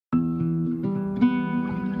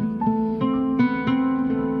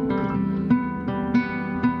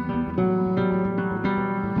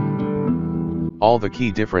All the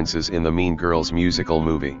key differences in the Mean Girls musical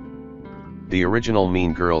movie. The original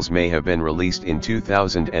Mean Girls may have been released in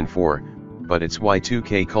 2004, but its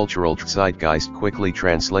Y2K cultural zeitgeist quickly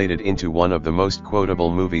translated into one of the most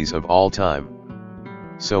quotable movies of all time.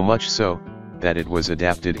 So much so, that it was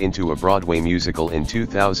adapted into a Broadway musical in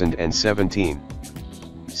 2017.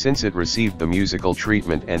 Since it received the musical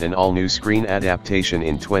treatment and an all-new screen adaptation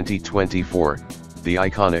in 2024, the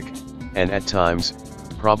iconic, and at times,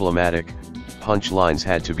 problematic, punchlines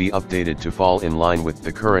had to be updated to fall in line with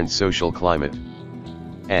the current social climate.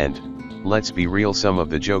 And, let's be real, some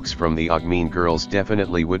of the jokes from the Mean Girls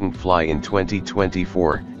definitely wouldn't fly in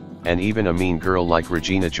 2024, and even a mean girl like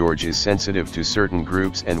Regina George is sensitive to certain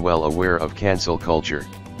groups and well aware of cancel culture.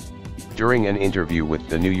 During an interview with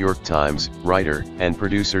the New York Times, writer and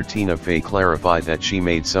producer Tina Fey clarified that she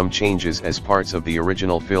made some changes as parts of the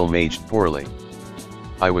original film aged poorly.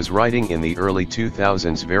 "I was writing in the early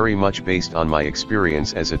 2000s very much based on my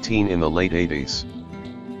experience as a teen in the late 80s.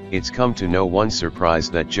 It's come to no one's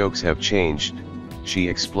surprise that jokes have changed," she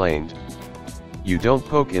explained. "You don't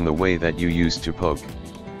poke in the way that you used to poke.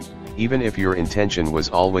 Even if your intention was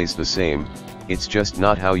always the same, it's just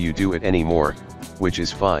not how you do it anymore, which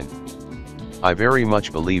is fine. I very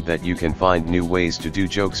much believe that you can find new ways to do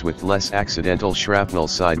jokes with less accidental shrapnel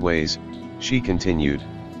sideways," she continued.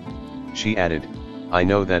 She added, "I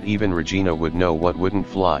know that even Regina would know what wouldn't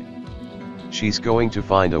fly. She's going to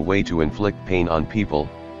find a way to inflict pain on people,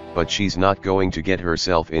 but she's not going to get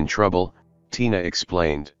herself in trouble," Tina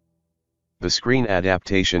explained. The screen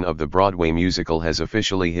adaptation of the Broadway musical has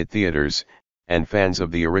officially hit theaters, and fans of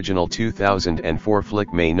the original 2004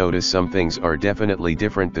 flick may notice some things are definitely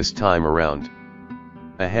different this time around.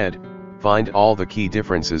 Ahead, find all the key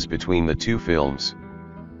differences between the two films.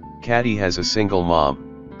 Katie has a single mom.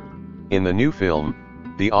 In the new film,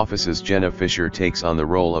 The Office's Jenna Fisher takes on the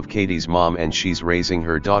role of Katie's mom and she's raising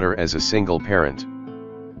her daughter as a single parent.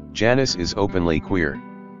 Janice is openly queer.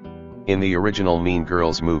 In the original Mean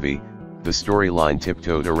Girls movie, the storyline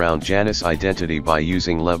tiptoed around Janice's identity by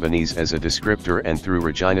using Lebanese as a descriptor and through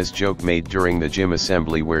Regina's joke made during the gym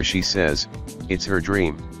assembly where she says, "It's her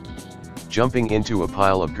dream. Jumping into a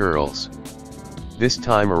pile of girls." This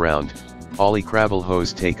time around, Ollie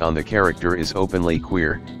Crabblehoe's take on the character is openly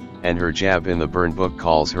queer, and her jab in the burn book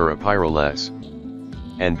calls her a pyroless.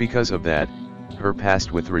 And because of that, her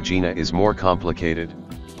past with Regina is more complicated.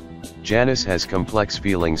 Janice has complex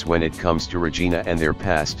feelings when it comes to Regina and their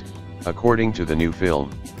past, according to the new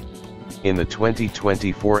film. In the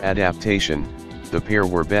 2024 adaptation, the pair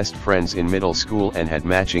were best friends in middle school and had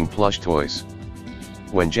matching plush toys.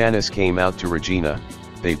 When Janice came out to Regina,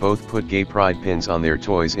 they both put gay pride pins on their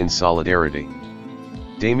toys in solidarity.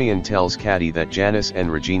 Damien tells Katie that Janice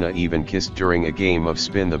and Regina even kissed during a game of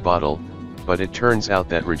Spin the Bottle, but it turns out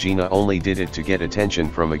that Regina only did it to get attention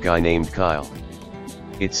from a guy named Kyle.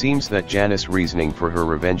 It seems that Janice's reasoning for her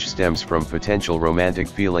revenge stems from potential romantic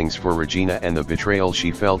feelings for Regina and the betrayal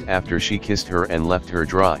she felt after she kissed her and left her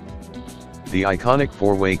dry. The iconic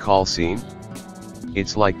four-way call scene?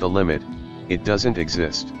 It's like the limit, it doesn't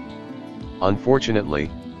exist.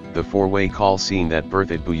 Unfortunately, the four-way call scene that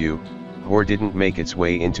birthed Boo You, Whore didn't make its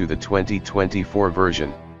way into the 2024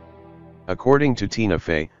 version. According to Tina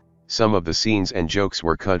Fey, some of the scenes and jokes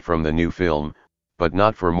were cut from the new film, but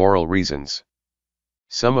not for moral reasons.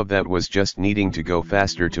 Some of that was just needing to go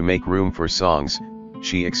faster to make room for songs,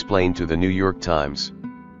 she explained to the New York Times.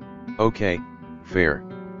 Okay, fair.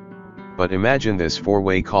 But imagine this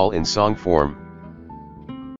four-way call in song form,